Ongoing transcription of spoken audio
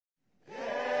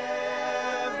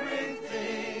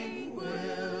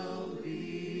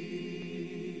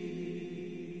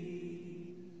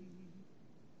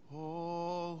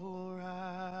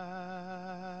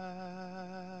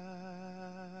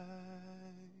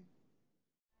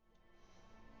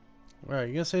Alright,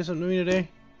 you gonna say something to me today?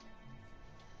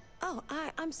 Oh,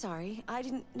 I'm sorry. I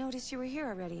didn't notice you were here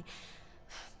already.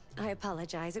 I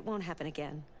apologize. It won't happen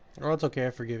again. Oh, it's okay.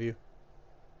 I forgive you.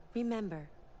 Remember,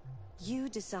 you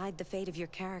decide the fate of your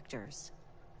characters.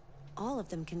 All of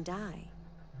them can die.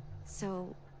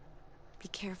 So, be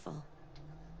careful.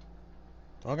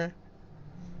 Okay.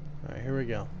 Alright, here we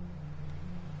go.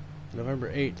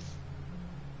 November 8th.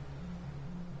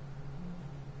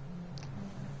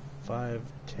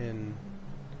 5:10.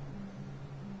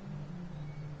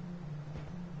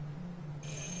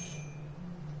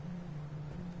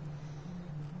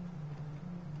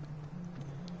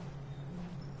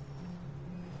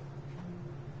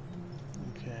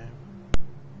 Okay.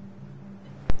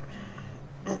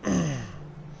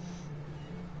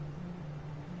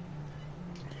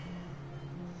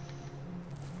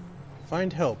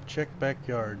 Find help. Check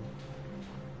backyard.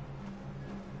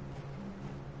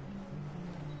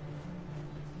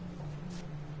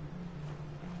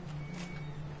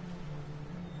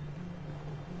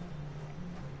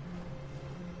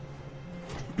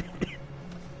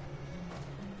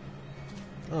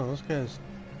 Oh, this guy's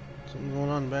something going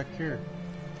on back here.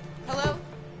 Hello?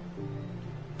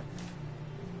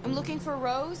 I'm looking for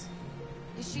Rose.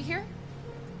 Is she here?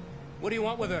 What do you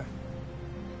want with her?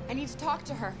 I need to talk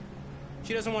to her.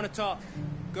 She doesn't want to talk.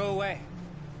 Go away.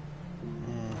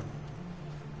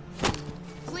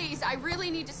 Please, I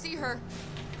really need to see her.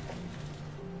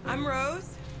 I'm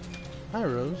Rose. Hi,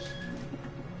 Rose.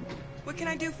 What can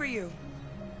I do for you?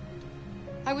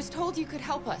 I was told you could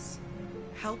help us.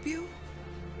 Help you?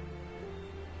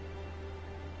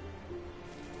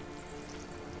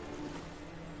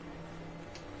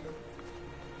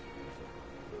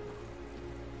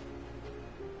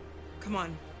 Come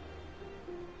on.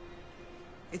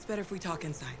 It's better if we talk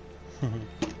inside.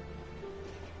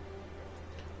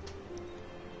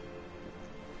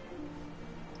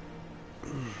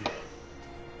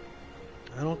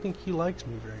 I don't think he likes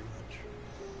me very much.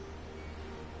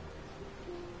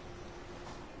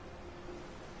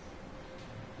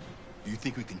 Do you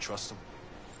think we can trust him?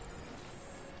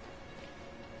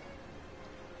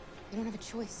 We don't have a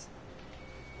choice.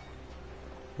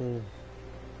 Oh,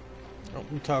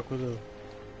 we talk with a...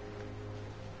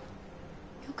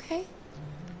 You okay?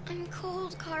 I'm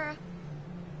cold, Kara.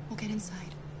 We'll get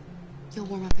inside. You'll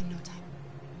warm up in no time.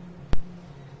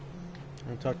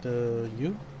 I talk to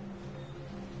you?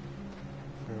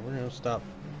 Okay, we're gonna stop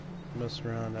messing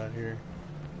around out here.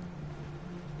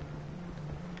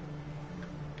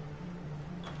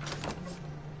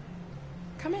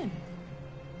 Come in.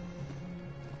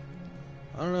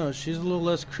 I don't know, she's a little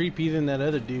less creepy than that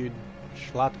other dude,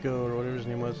 Schlotko or whatever his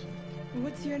name was.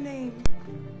 What's your name?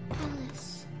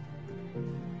 Alice.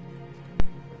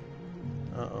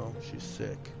 Uh-oh, she's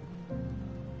sick.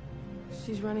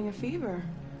 She's running a fever.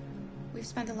 We've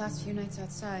spent the last few nights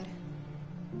outside.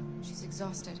 She's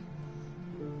exhausted.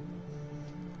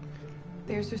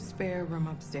 There's a spare room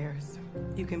upstairs.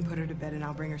 You can put her to bed and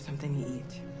I'll bring her something to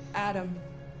eat. Adam,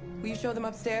 will you show them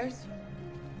upstairs?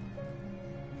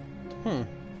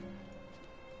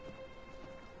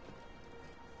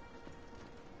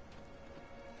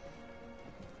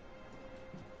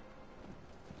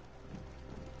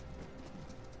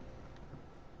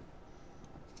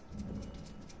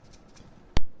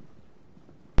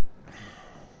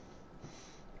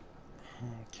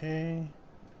 Okay.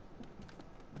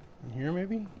 In here,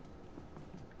 maybe?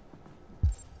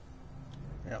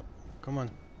 Yep. Come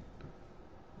on.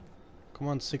 Come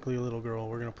on, sickly little girl.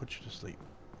 We're gonna put you to sleep.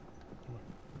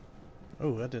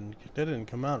 Oh, that didn't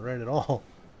come out right at all.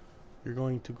 You're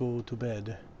going to go to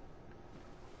bed.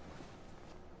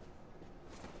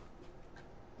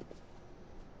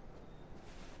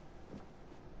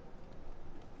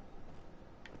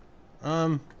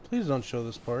 Please don't show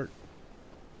this part.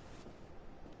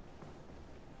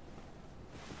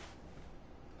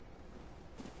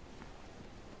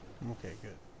 Okay,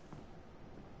 good.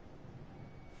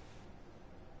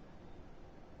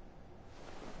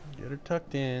 Get her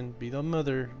tucked in. Be the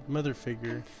mother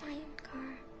figure. I'm fine, Kara.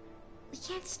 We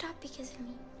can't stop because of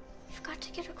me. We've got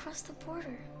to get across the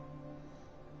border.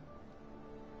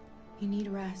 You need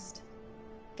rest.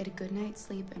 Get a good night's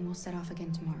sleep and we'll set off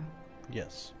again tomorrow.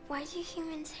 Yes. Why do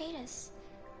humans hate us?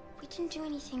 We didn't do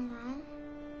anything wrong.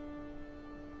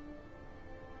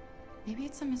 Maybe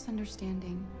it's a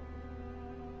misunderstanding.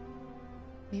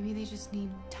 Maybe they just need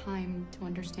time to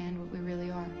understand what we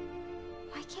really are.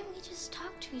 Why can't we just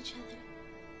talk to each other?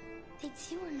 They'd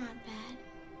see we're not bad.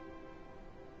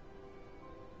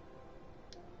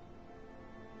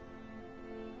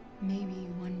 Maybe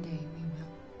one day we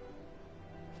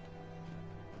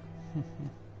will.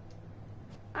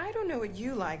 I don't know what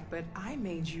you like, but I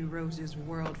made you Rose's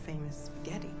world-famous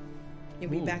spaghetti.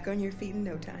 You'll be Ooh. back on your feet in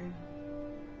no time.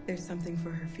 There's something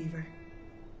for her fever.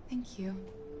 Thank you.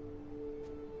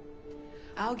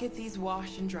 I'll get these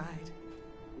washed and dried.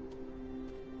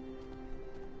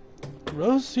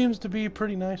 Rose seems to be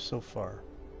pretty nice so far.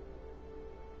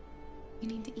 You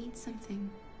need to eat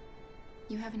something.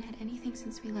 You haven't had anything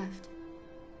since we left.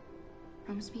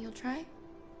 Promise me you'll try?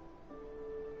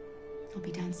 I'll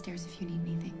be downstairs if you need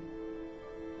anything.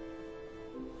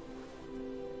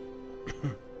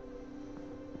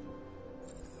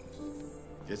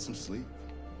 Get some sleep.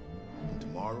 And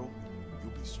tomorrow,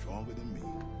 you'll be stronger than me.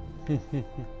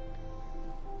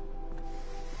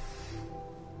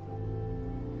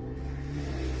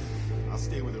 I'll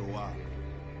stay with her a while.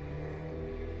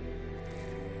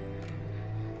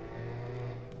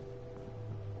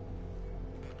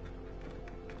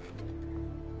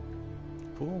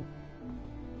 Cool.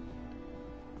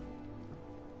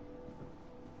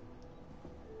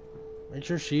 Make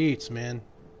sure she eats, man.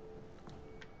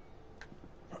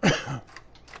 I'm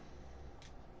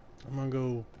gonna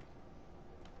go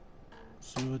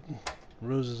see what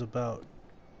Rose is about.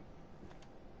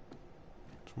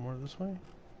 Some more this way?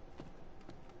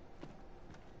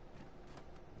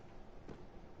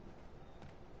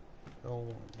 Oh,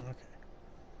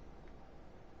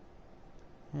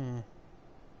 okay.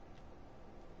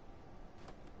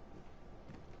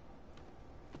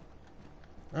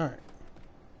 Alright.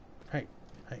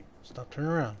 Hey, stop turning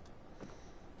around.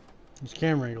 These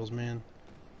camera angles, man.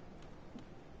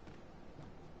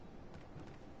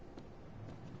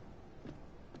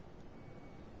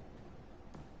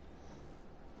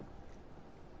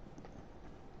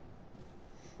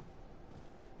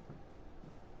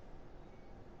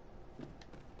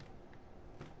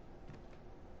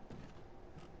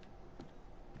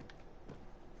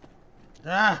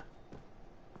 Ah!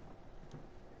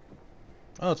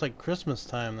 Oh, it's like Christmas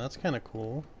time. That's kind of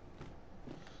cool.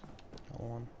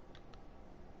 Hold on.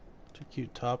 It's a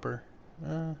cute topper.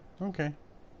 Okay.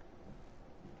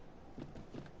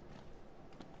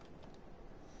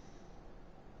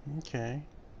 Okay.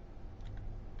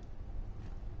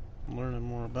 Learning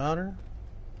more about her.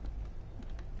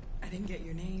 I didn't get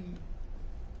your name.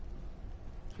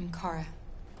 I'm Kara.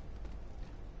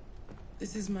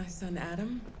 This is my son,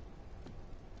 Adam.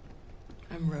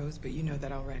 I'm Rose, but you know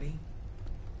that already.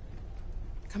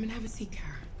 Come and have a seat,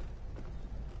 Kara.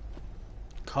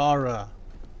 Kara.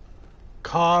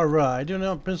 Kara. I do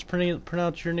not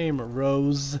mispronounce your name,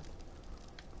 Rose.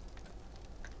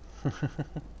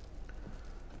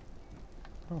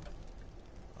 Oh.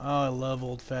 I love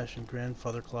old-fashioned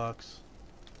grandfather clocks.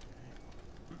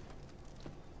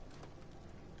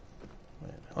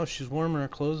 Wait. Oh, she's warming her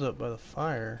clothes up by the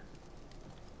fire.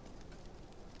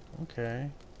 Okay.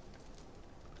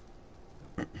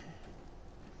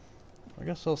 I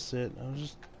guess I'll sit. I was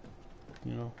just,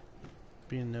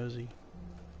 being nosy.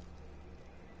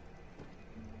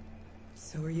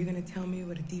 So are you gonna tell me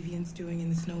what a deviant's doing in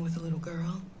the snow with a little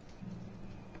girl?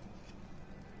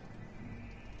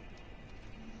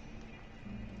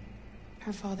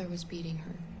 Her father was beating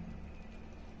her.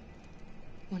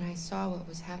 When I saw what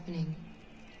was happening,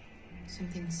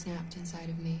 something snapped inside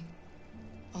of me.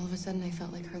 All of a sudden, I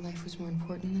felt like her life was more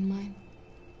important than mine.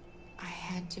 I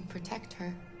had to protect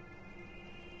her.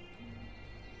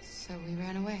 So we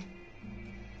ran away.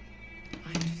 I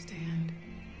understand.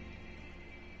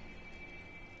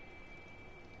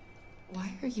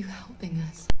 Why are you helping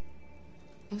us?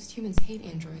 Most humans hate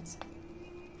androids.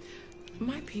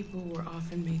 My people were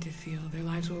often made to feel their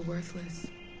lives were worthless.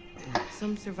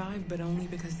 Some survived, but only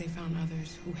because they found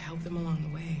others who helped them along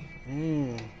the way.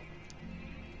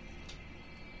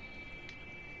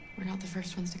 We're not the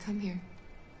first ones to come here.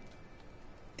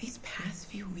 These past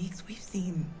few weeks, we've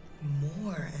seen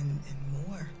more and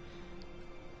more.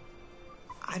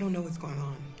 I don't know what's going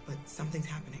on, but something's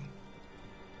happening.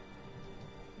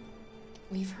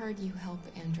 We've heard you help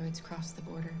androids cross the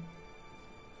border.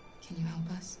 Can you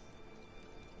help us?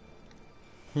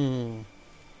 The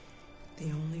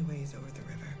only way is over the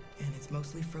river, and it's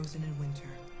mostly frozen in winter.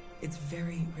 It's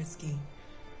very risky.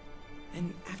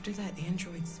 And after that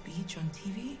android speech on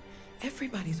TV,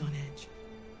 everybody's on edge.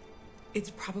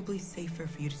 It's probably safer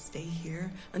for you to stay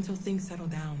here until things settle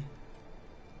down.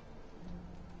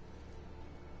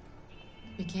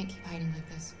 We can't keep hiding like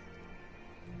this.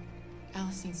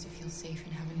 Alice needs to feel safe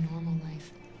and have a normal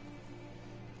life.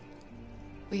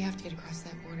 We have to get across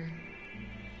that border.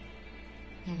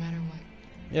 No matter what.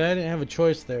 Yeah, I didn't have a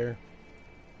choice there.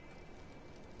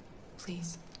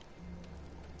 Please.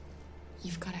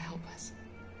 You've got to help us.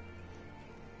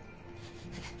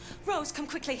 Rose, come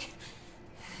quickly.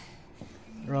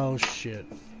 Oh shit.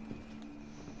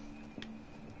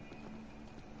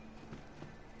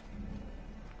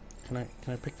 Can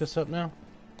I pick this up now?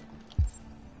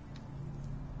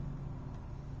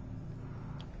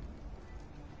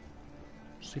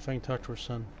 See if I can talk to her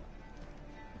son.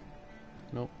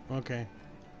 Nope. Okay.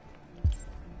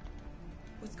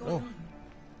 What's going on?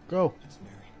 Go. It's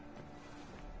Mary.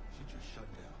 She just shut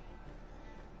down.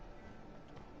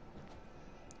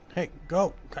 Hey,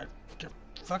 go. God,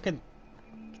 fucking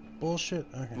bullshit.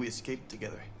 Okay. We escaped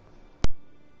together.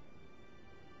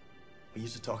 We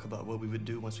used to talk about what we would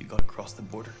do once we got across the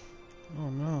border. Oh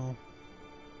no.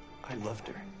 I loved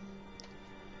her.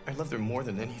 I loved her more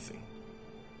than anything.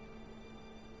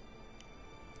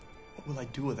 What will I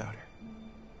do without her?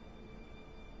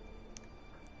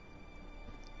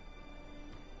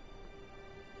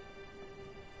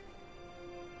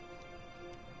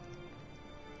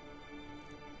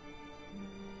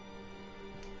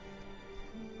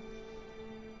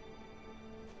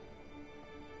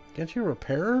 Can't you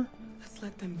repair her? Let's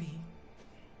let them be.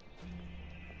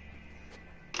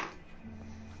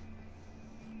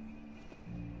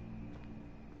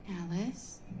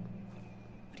 Alice?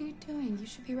 What are you doing? You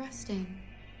should be resting.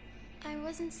 I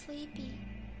wasn't sleepy.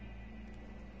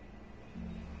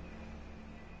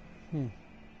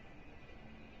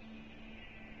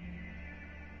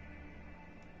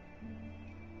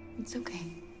 It's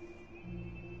okay.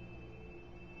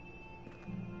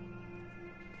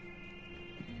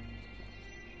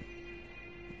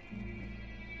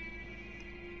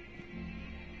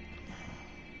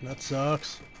 That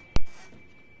sucks.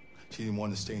 She didn't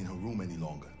want to stay in her room any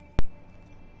longer.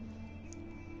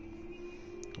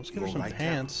 Let's get her You some alright, Cap?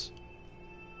 pants.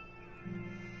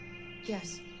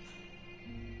 Yes.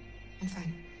 I'm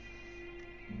fine.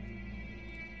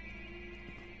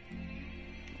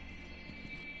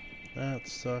 That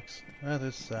sucks. That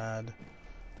is sad.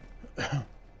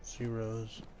 See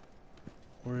Rose.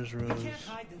 Where's Rose? You can't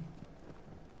hide them.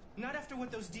 Not after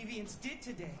what those deviants did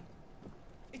today.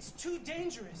 It's too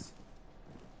dangerous.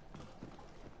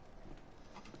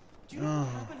 Do you know what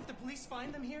will happen if the police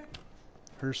find them here?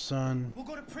 Her son. We'll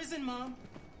go to prison, Mom.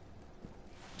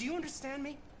 Do you understand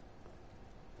me?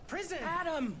 Prison!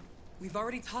 Adam! We've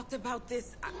already talked about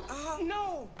this.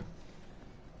 No!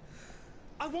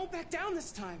 I won't back down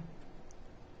this time.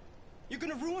 You're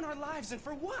gonna ruin our lives, and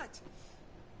for what?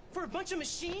 For a bunch of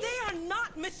machines? They are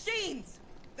not machines!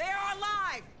 They are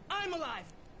alive! I'm alive!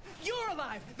 You're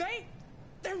alive!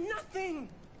 They're nothing!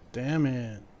 Damn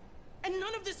it. And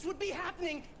none of this would be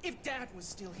happening if Dad was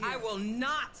still here. I will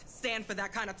not stand for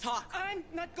that kind of talk. I'm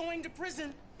not going to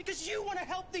prison because you want to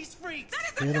help these freaks!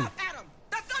 That is Hit enough, him. Adam!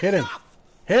 That's not Hit him. enough!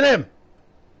 Hit him!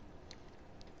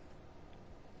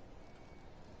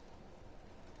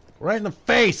 Right in the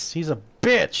face! He's a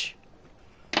bitch!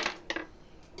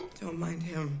 Don't mind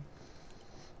him.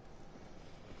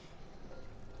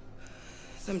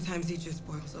 Sometimes he just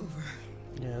boils over.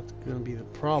 Yeah, that's gonna be the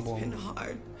It's been problem.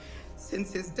 hard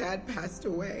since his dad passed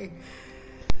away.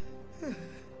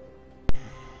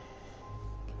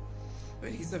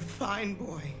 But he's a fine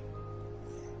boy.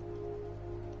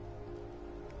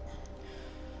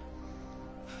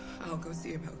 I'll go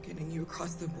see about getting you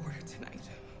across the border tonight,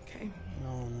 okay?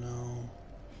 Oh no.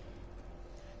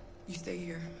 You stay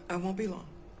here. I won't be long.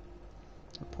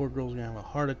 The poor girl's gonna have a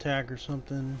heart attack or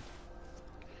something.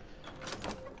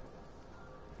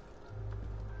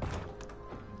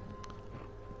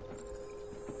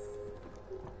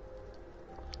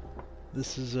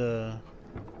 This is yeah,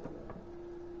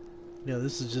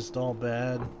 this is just all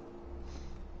bad.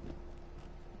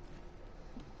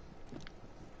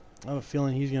 I have a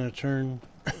feeling he's gonna turn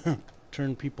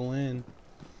turn people in.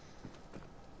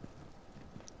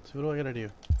 So what do I gotta do?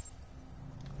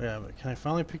 Yeah, but can I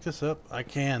finally pick this up? I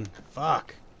can.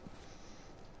 Fuck.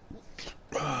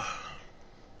 It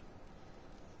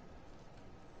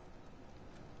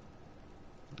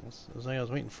was like I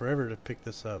was waiting forever to pick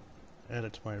this up. Add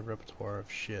it to my repertoire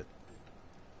of shit.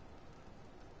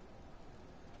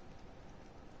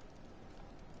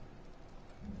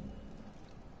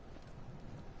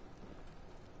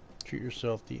 Treat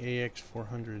yourself, the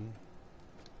AX400.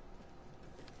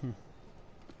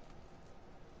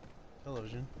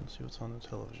 Television. Let's see what's on the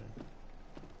television.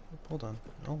 Oh, hold on.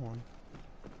 L1.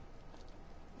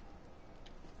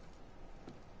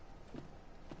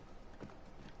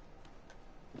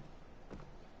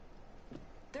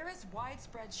 There is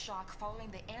widespread shock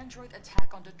following the android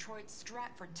attack on Detroit's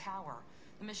Stratford Tower.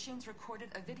 The machines recorded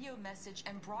a video message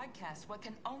and broadcast what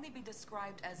can only be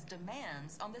described as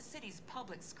demands on the city's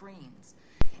public screens.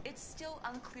 It's still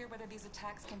unclear whether these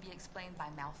attacks can be explained by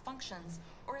malfunctions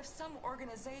or if some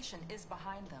organization is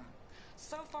behind them.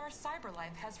 So far,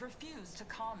 CyberLife has refused to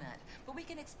comment, but we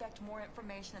can expect more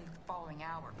information in the following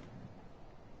hour.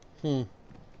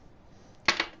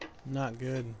 Not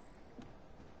good.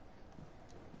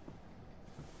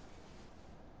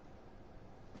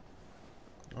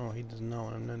 Oh, he does not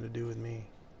want nothing to do with me.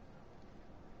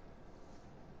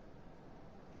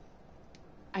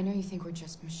 I know you think we're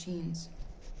just machines.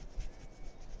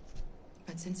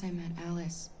 But since I met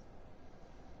Alice,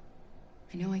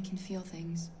 I know I can feel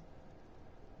things.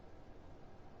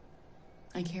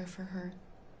 I care for her.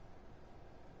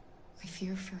 I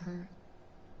fear for her.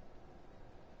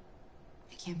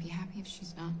 I can't be happy if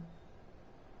she's not.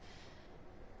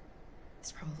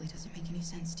 This probably doesn't make any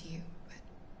sense to you, but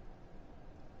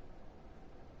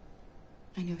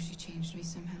I know she changed me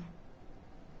somehow.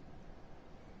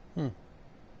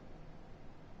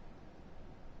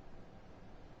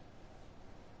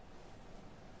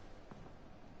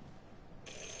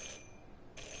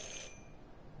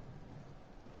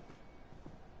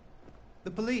 The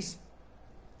police.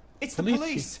 It's the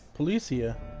police.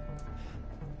 Policia.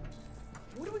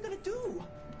 What are we gonna do?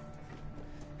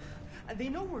 And they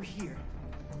know we're here.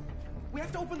 We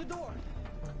have to open the door.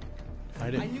 I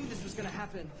knew this was gonna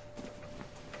happen.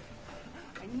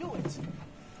 I knew it.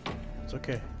 It's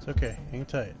okay. It's okay. Hang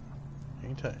tight.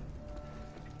 Hang tight.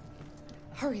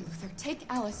 Hurry, Luther. Take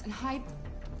Alice and hide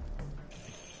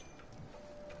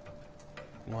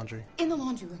Laundry. in the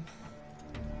laundry room.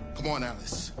 Come on,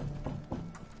 Alice.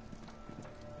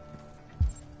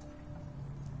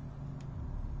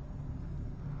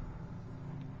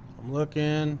 I'm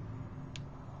looking.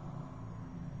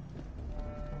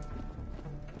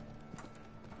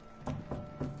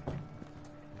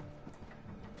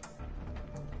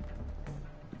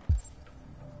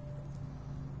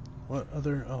 What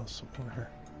other? Oh, some over here.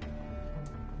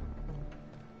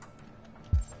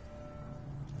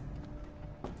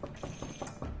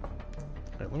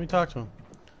 Okay, let me talk to him.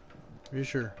 Are you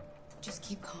sure? Just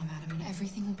keep calm, Adam, and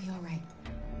everything will be all right.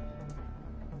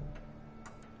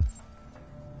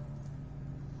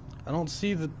 I don't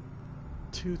see the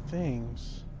two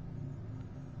things.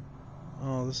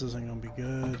 Oh, this isn't gonna be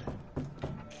good.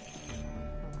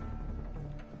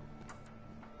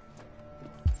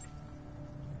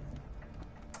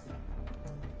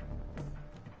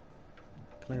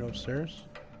 Can I go upstairs?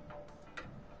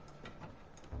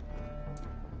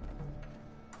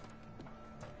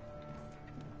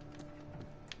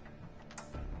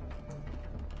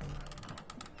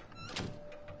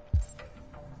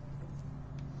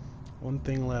 One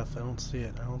thing left. I don't see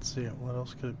it. I don't see it. What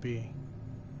else could it be?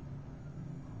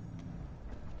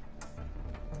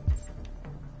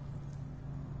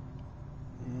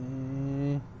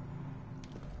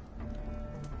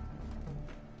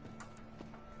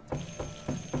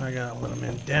 I gotta let him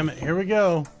in. Damn it. Here we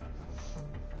go.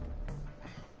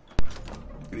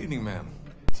 Good evening, ma'am.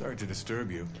 Sorry to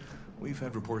disturb you. We've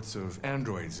had reports of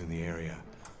androids in the area.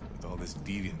 With all this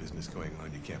deviant business going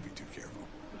on, you can't be too careful.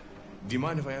 Do you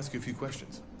mind if I ask you a few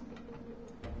questions?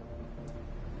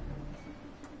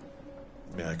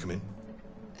 May I come in?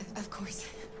 Of course.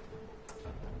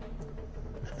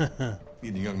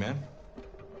 Evening, young man.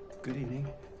 Good evening.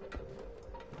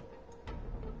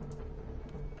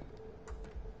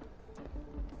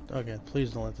 Okay,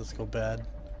 please don't let this go bad.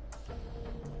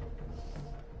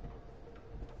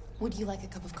 Would you like a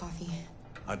cup of coffee?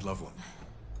 I'd love one.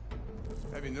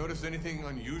 Have you noticed anything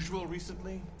unusual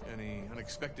recently? Any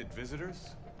unexpected visitors?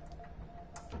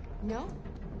 No?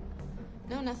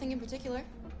 No, nothing in particular.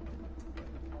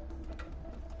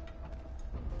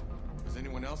 Is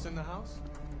anyone else in the house?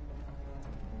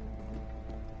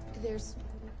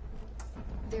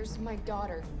 There's my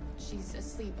daughter. She's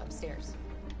asleep upstairs.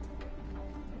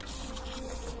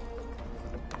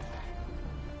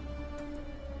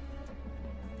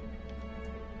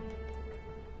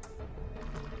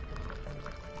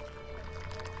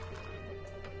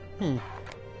 Hmm.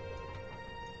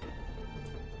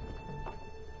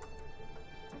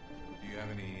 Do you have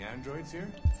any androids here?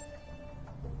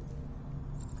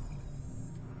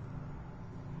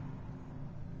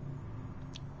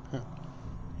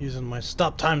 Using my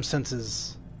stop time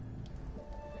senses.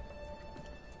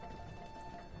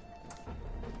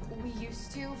 We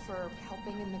used to for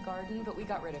helping in the garden, but we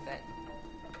got rid of it.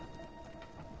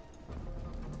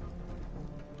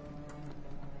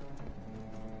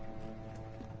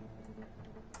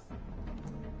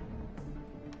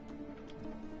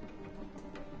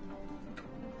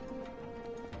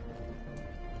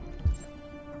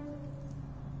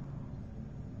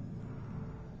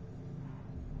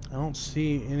 I don't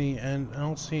see any, and I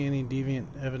don't see any deviant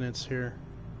evidence here.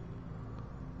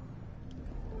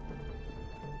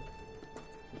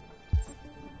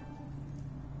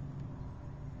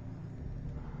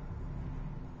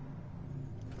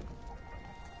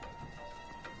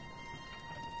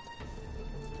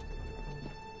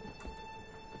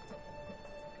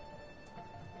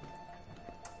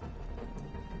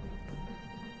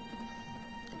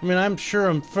 I mean, I'm sure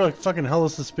I'm fucking hella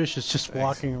suspicious just Thanks.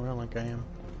 walking around like I am.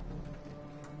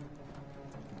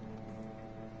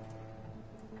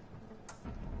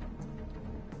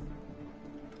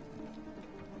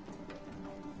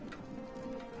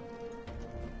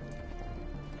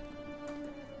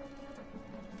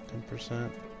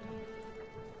 %.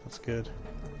 That's good.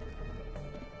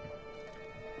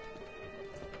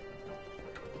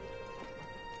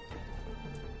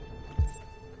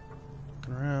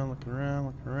 Looking around, looking around,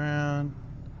 looking around.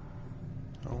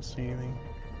 I don't see anything.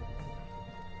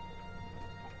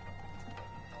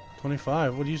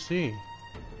 25, what do you see?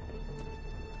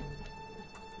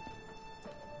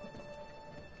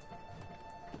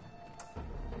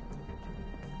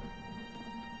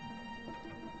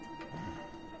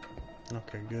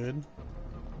 Okay, good.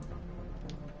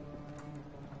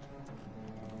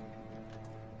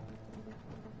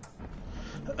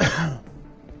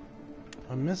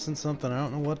 I'm missing something. I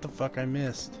don't know what the fuck I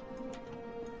missed.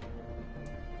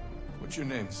 What's your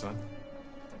name, son?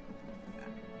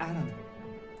 Adam.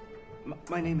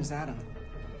 My name is Adam.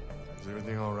 Is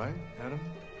everything all right, Adam?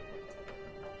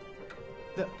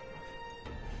 The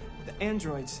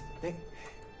androids,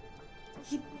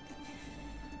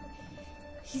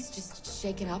 He's just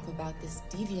shaken up about this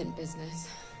deviant business.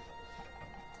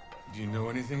 Do you know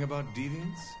anything about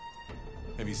deviants?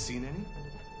 Have you seen any?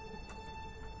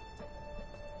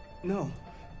 No.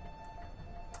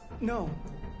 No.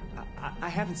 I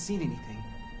haven't seen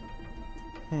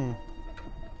anything.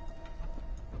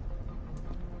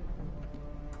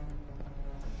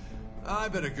 I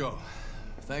better go.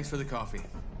 Thanks for the coffee.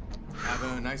 Have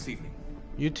a nice evening.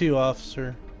 You too,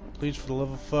 officer. Please, for the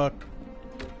love of fuck.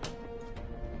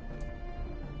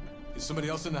 Is somebody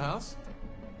else in the house?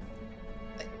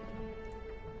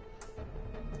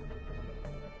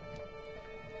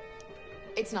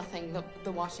 It's nothing.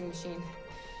 The washing machine.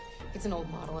 It's an old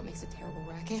model. It makes a terrible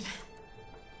racket.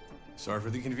 Sorry for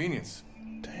the inconvenience.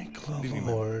 Thank Good the evening,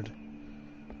 Lord.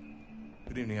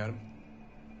 Good evening, Adam.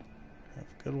 Have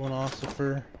a good one,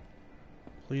 officer.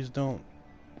 Please don't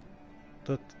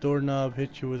let the doorknob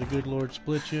hit you where the good Lord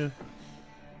split you.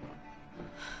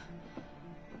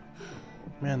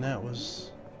 Man, that was...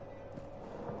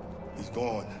 He's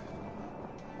gone.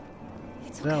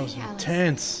 It's okay, That was Alice.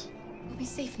 intense. We'll be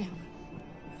safe now.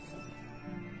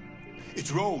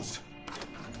 It's Rose.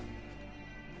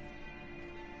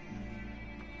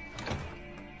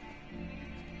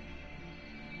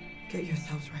 Get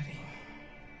yourselves ready.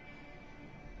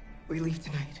 We leave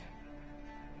tonight.